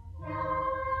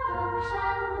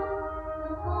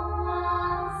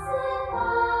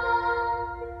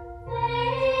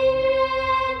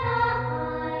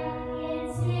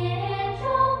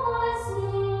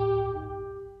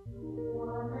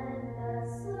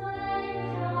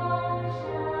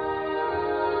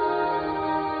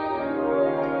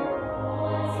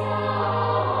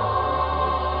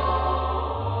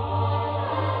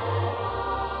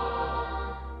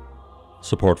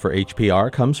 Support for HPR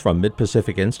comes from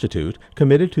Mid-Pacific Institute,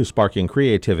 committed to sparking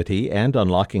creativity and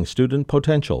unlocking student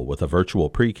potential with a virtual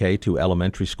pre-K to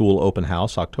elementary school open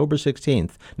house October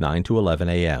 16th, 9 to 11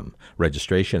 a.m.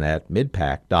 Registration at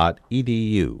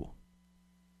midpac.edu.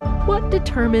 What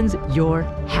determines your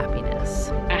happiness?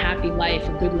 A happy life,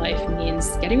 a good life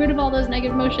means getting rid of all those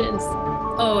negative emotions.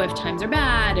 Oh, if times are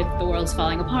bad, if the world's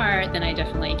falling apart, then I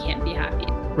definitely can't be happy.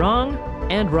 Wrong.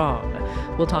 and wrong.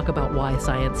 We'll talk about why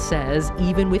science says,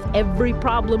 even with every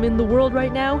problem in the world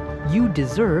right now, you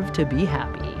deserve to be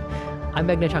happy. I'm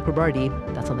Meghna Chakrabarti.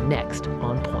 That's on the next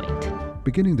On Point.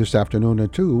 Beginning this afternoon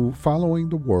at 2, Following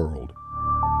the World.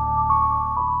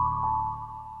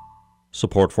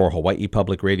 Support for Hawaii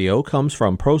Public Radio comes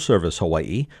from ProService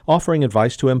Hawaii, offering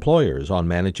advice to employers on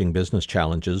managing business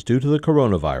challenges due to the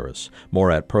coronavirus. More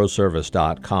at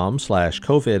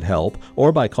proservice.com/COVID help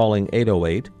or by calling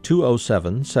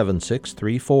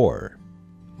 808-207-7634.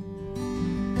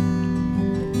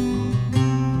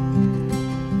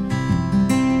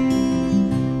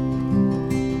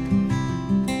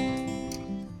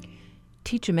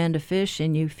 Teach a man to fish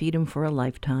and you feed him for a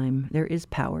lifetime. There is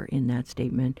power in that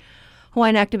statement.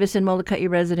 Hawaiian activist and Molokai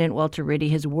resident Walter Riddy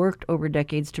has worked over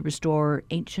decades to restore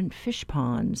ancient fish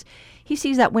ponds. He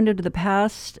sees that window to the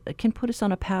past can put us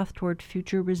on a path toward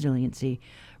future resiliency.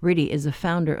 Riddy is the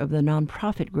founder of the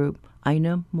nonprofit group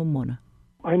Aina Momona.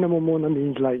 Aina Momona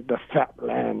means like the fat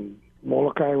land.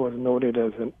 Molokai was noted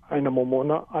as an Aina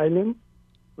Momona island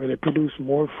where they produced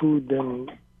more food than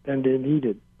they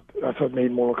needed. That's what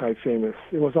made Molokai famous.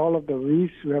 It was all of the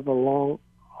reefs. We have a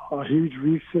huge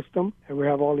reef system, and we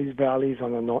have all these valleys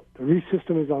on the north. The reef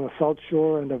system is on the south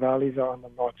shore, and the valleys are on the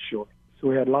north shore. So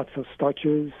we had lots of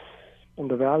starches from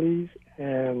the valleys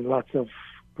and lots of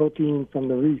protein from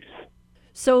the reefs.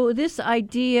 So this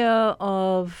idea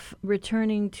of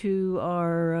returning to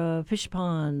our fish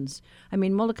ponds, I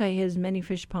mean, Molokai has many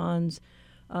fish ponds,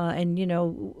 and,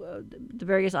 the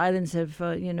various islands have,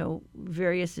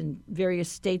 various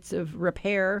states of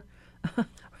repair,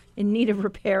 in need of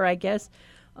repair, I guess.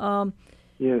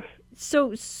 Yes.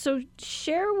 So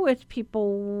share with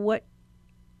people what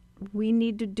we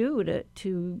need to do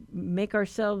to make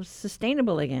ourselves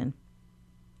sustainable again.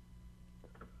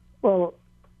 Well,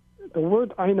 the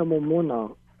word Aina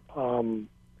Momona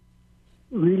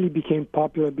really became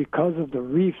popular because of the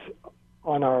reefs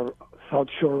on our South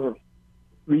Shore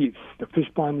reefs. The fish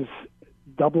ponds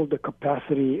doubled the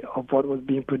capacity of what was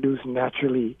being produced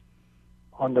naturally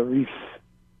on the reef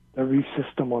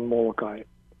system on Molokai.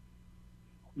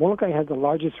 Molokai has the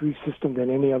largest reef system than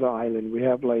any other island. We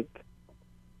have like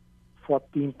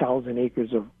 14,000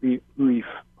 acres of reef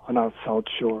on our South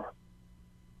Shore.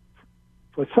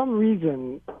 For some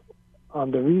reason,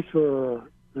 the reefs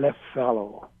were left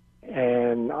fallow.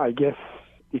 And I guess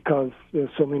because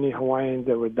there's so many Hawaiians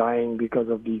that were dying because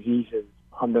of diseases,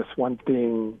 that's one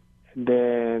thing. And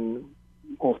then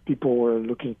most people were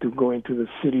looking to go into the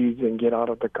cities and get out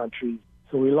of the country.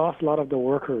 So we lost a lot of the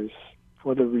workers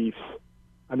for the reefs,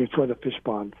 for the fish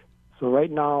ponds. So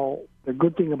right now, the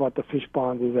good thing about the fish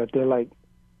ponds is that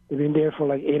they've been there for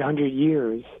like 800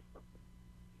 years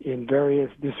in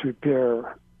various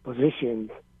disrepair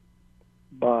positions.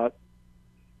 But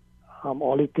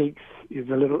all it takes is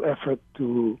a little effort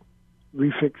to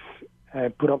refix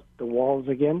and put up the walls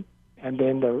again. And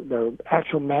then the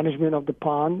actual management of the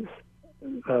ponds,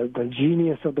 the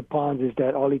genius of the ponds is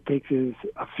that all it takes is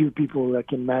a few people that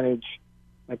can manage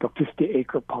like a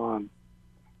 50-acre pond.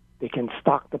 They can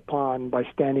stock the pond by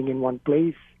standing in one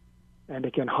place, and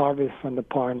they can harvest from the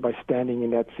pond by standing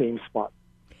in that same spot.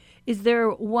 Is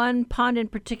there one pond in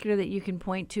particular that you can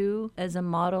point to as a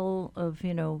model of,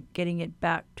 getting it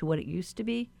back to what it used to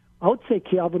be? I would say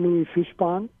Keawanui Fish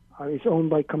Pond. It's owned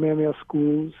by Kamehameha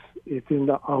Schools. It's in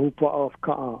the ahupa of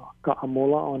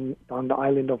Ka'amola on the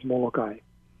island of Molokai.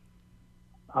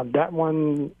 That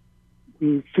one,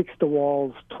 we fixed the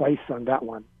walls twice on that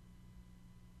one.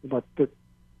 About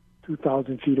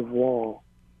 2,000 feet of wall.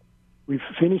 We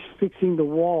finished fixing the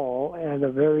wall, and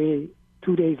 2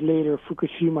 days later,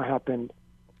 Fukushima happened,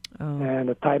 and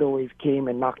a tidal wave came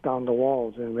and knocked down the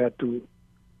walls, and we had to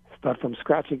start from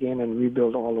scratch again and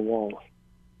rebuild all the walls.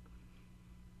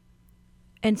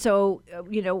 And so,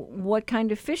 what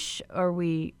kind of fish are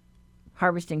we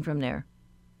harvesting from there?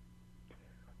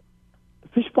 The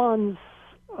fish ponds,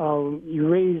 you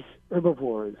raise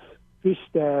herbivores, fish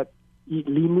that eat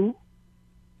limu.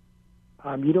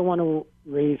 You don't want to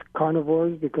raise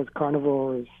carnivores because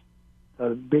carnivores, the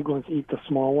big ones eat the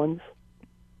small ones.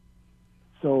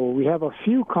 So we have a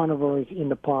few carnivores in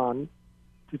the pond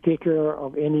to take care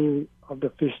of any of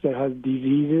the fish that has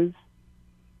diseases.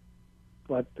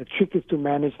 But the trick is to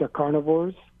manage the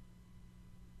carnivores.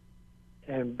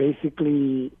 And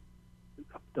basically,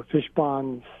 the fish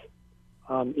ponds,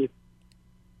 it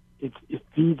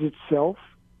feeds itself,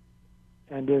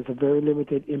 and there's a very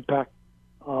limited impact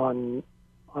on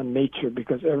nature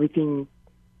because everything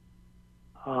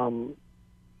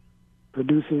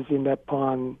produces in that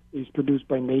pond is produced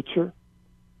by nature.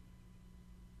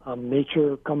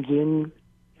 Nature comes in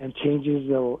and changes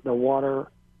the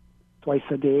water twice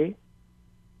a day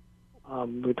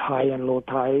with high and low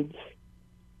tides.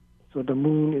 So the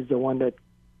moon is the one that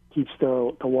keeps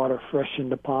the water fresh in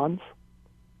the ponds.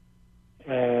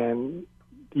 And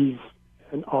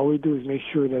all we do is make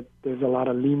sure that there's a lot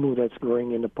of limu that's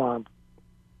growing in the pond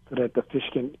so that the fish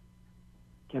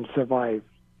can survive,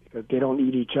 because they don't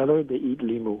eat each other, they eat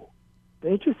limu. The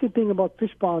interesting thing about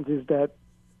fish ponds is that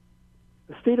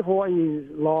the state of Hawaii's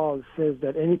laws says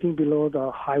that anything below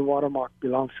the high water mark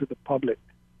belongs to the public.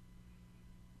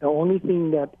 The only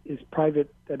thing that is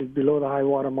private that is below the high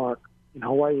water mark in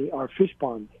Hawaii are fish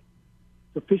ponds.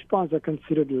 So fish ponds are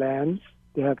considered lands.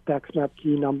 They have tax map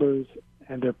key numbers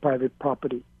and they're private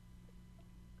property.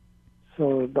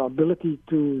 So the ability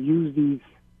to use these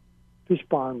fish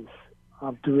ponds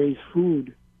to raise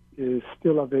food is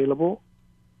still available,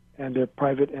 and they're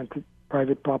private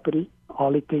property.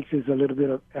 All it takes is a little bit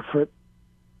of effort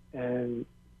and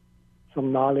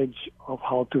some knowledge of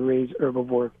how to raise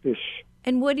herbivore fish.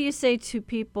 And what do you say to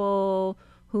people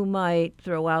who might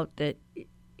throw out that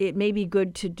it may be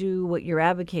good to do what you're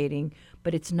advocating,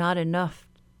 but it's not enough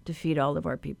to feed all of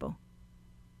our people?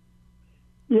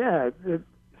 Yeah,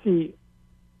 see,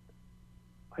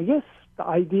 I guess the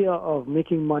idea of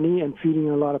making money and feeding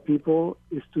a lot of people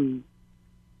is to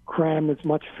cram as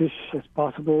much fish as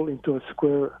possible into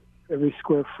every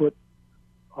square foot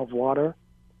of water.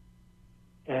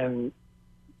 And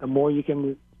the more you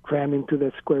can cram into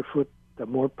that square foot, the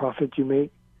more profit you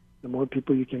make, the more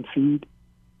people you can feed.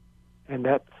 And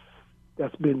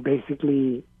that's been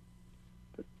basically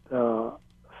the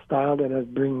style that has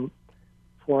bring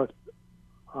forth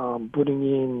putting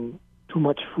in too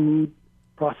much food,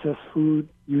 processed food,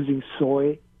 using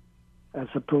soy as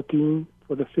a protein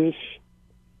for the fish.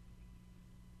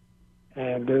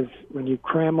 And when you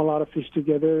cram a lot of fish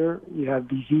together, you have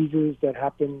diseases that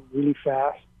happen really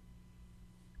fast.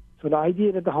 So the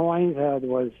idea that the Hawaiians had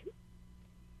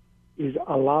is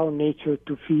allow nature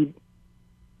to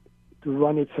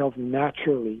run itself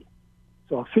naturally.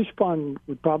 So a fish pond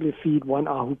would probably feed one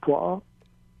ahupua'a.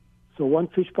 So one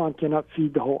fish pond cannot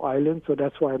feed the whole island. So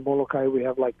that's why in Molokai we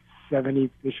have like 70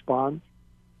 fish ponds.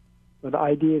 But the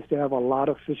idea is to have a lot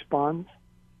of fish ponds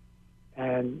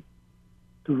and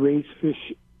to raise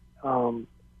fish in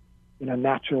a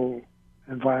natural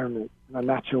environment, in a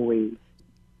natural way.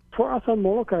 For us on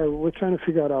Molokai, we're trying to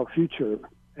figure out our future.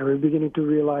 And we're beginning to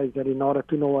realize that in order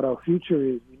to know what our future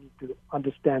is, we need to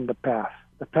understand the past.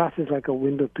 The past is like a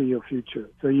window to your future.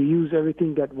 So you use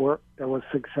everything that worked, that was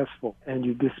successful, and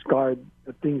you discard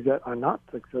the things that are not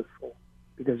successful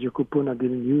because your kupuna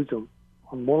didn't use them.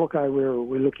 On Molokai, we're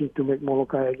looking to make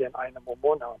Molokai again aina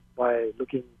momona by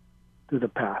looking to the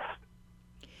past.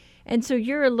 And so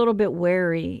you're a little bit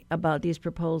wary about these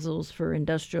proposals for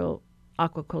industrial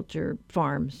aquaculture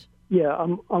farms. Yeah,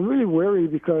 I'm really wary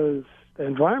because the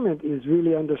environment is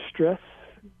really under stress.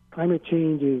 Climate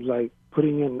change is like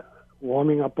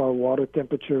warming up our water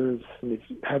temperatures. It's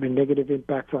having negative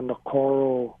impacts on the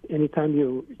coral. Anytime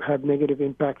you have negative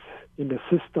impacts in the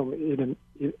system,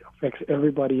 it affects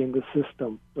everybody in the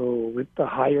system. So with the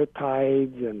higher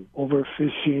tides and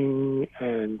overfishing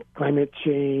and climate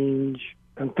change,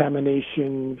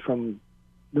 contamination from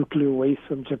nuclear waste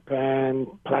from Japan,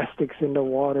 plastics in the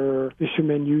water,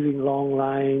 fishermen using long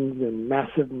lines and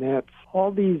massive nets,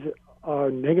 all these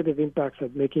are negative impacts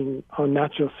of making our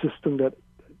natural system that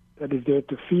is there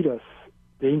to feed us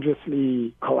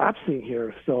dangerously collapsing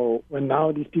here. So when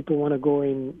now these people want to go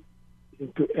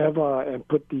into Eva and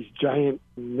put these giant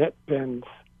net pens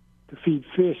to feed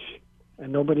fish,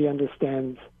 and nobody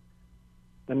understands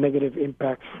the negative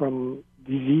impacts from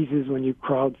diseases when you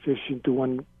crowd fish into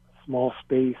one small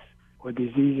space, or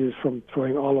diseases from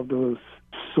throwing all of those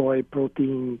soy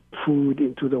protein food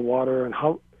into the water, and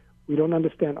how we don't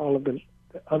understand all of the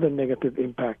other negative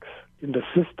impacts in the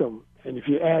system. And if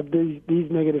you add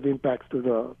these negative impacts to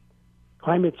the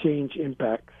climate change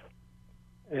impacts,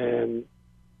 and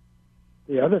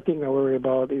the other thing I worry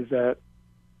about is that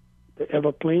the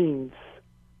Eva Plains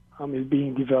is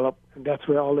being developed, and that's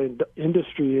where all the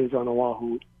industry is on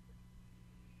Oahu,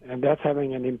 and that's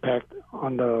having an impact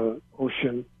on the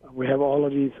ocean. We have all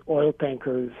of these oil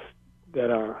tankers that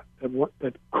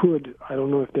could, I don't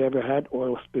know if they ever had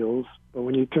oil spills, but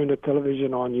when you turn the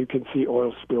television on, you can see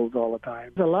oil spills all the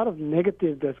time. There's a lot of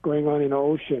negative that's going on in the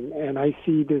ocean, and I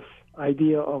see this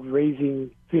idea of raising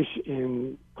fish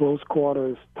in close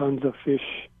quarters, tons of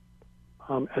fish,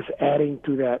 as adding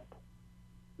to that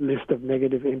list of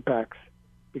negative impacts,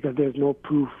 because there's no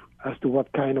proof as to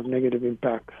what kind of negative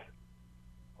impacts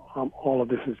all of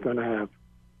this is going to have.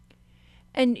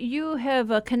 And you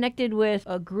have connected with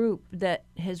a group that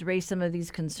has raised some of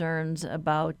these concerns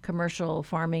about commercial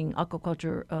farming,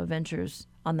 aquaculture ventures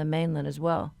on the mainland as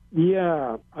well.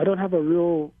 Yeah, I don't have a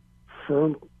real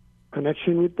firm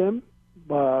connection with them,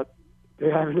 but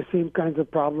they're having the same kinds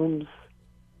of problems,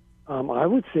 I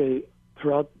would say,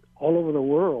 throughout all over the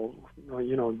world,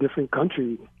 different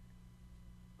countries,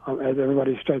 as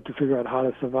everybody's trying to figure out how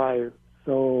to survive.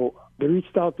 So they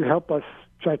reached out to help us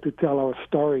try to tell our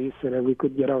stories so that we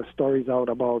could get our stories out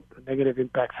about the negative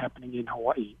impacts happening in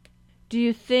Hawaii. Do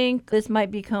you think this might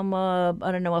become a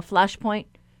flashpoint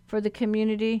for the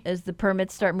community as the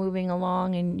permits start moving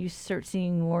along and you start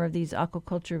seeing more of these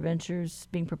aquaculture ventures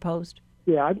being proposed?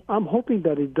 Yeah, I'm hoping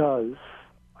that it does.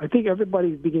 I think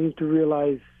everybody's beginning to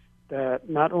realize that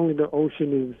not only the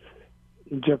ocean is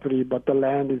in jeopardy, but the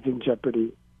land is in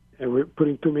jeopardy. And we're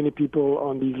putting too many people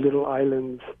on these little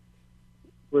islands.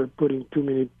 We're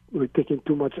taking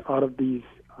too much out of the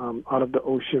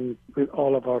ocean with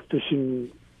all of our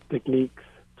fishing techniques.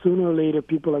 Sooner or later,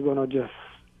 people are going to just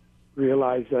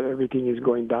realize that everything is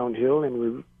going downhill,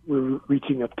 and we're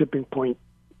reaching a tipping point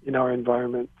in our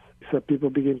environment. So people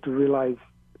begin to realize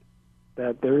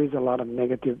that there is a lot of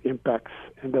negative impacts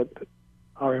and that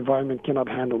our environment cannot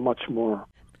handle much more.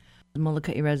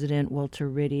 Molokai resident Walter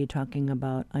Riddy talking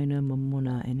about Aina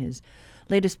Mamona and his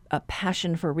latest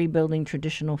passion for rebuilding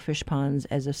traditional fish ponds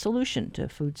as a solution to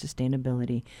food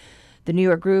sustainability. The New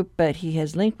York group that he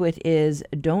has linked with is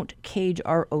Don't Cage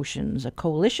Our Oceans, a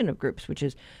coalition of groups which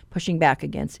is pushing back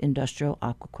against industrial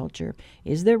aquaculture.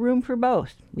 Is there room for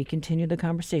both? We continue the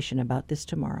conversation about this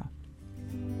tomorrow.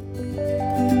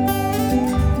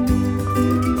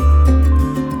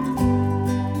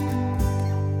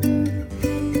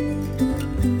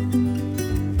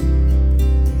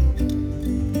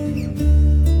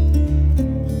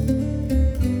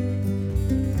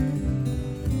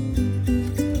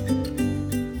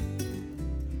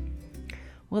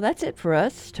 Well, that's it for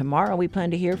us. Tomorrow we plan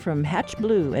to hear from Hatch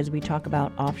Blue as we talk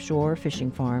about offshore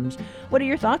fishing farms. What are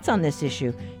your thoughts on this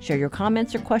issue? Share your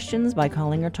comments or questions by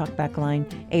calling our talkback line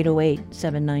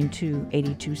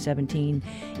 808-792-8217.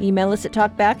 Email us at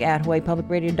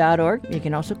talkback@hawaiipublicradio.org. You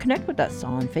can also connect with us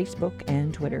on Facebook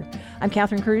and Twitter. I'm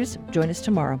Catherine Cruz. Join us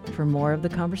tomorrow for more of the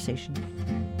conversation.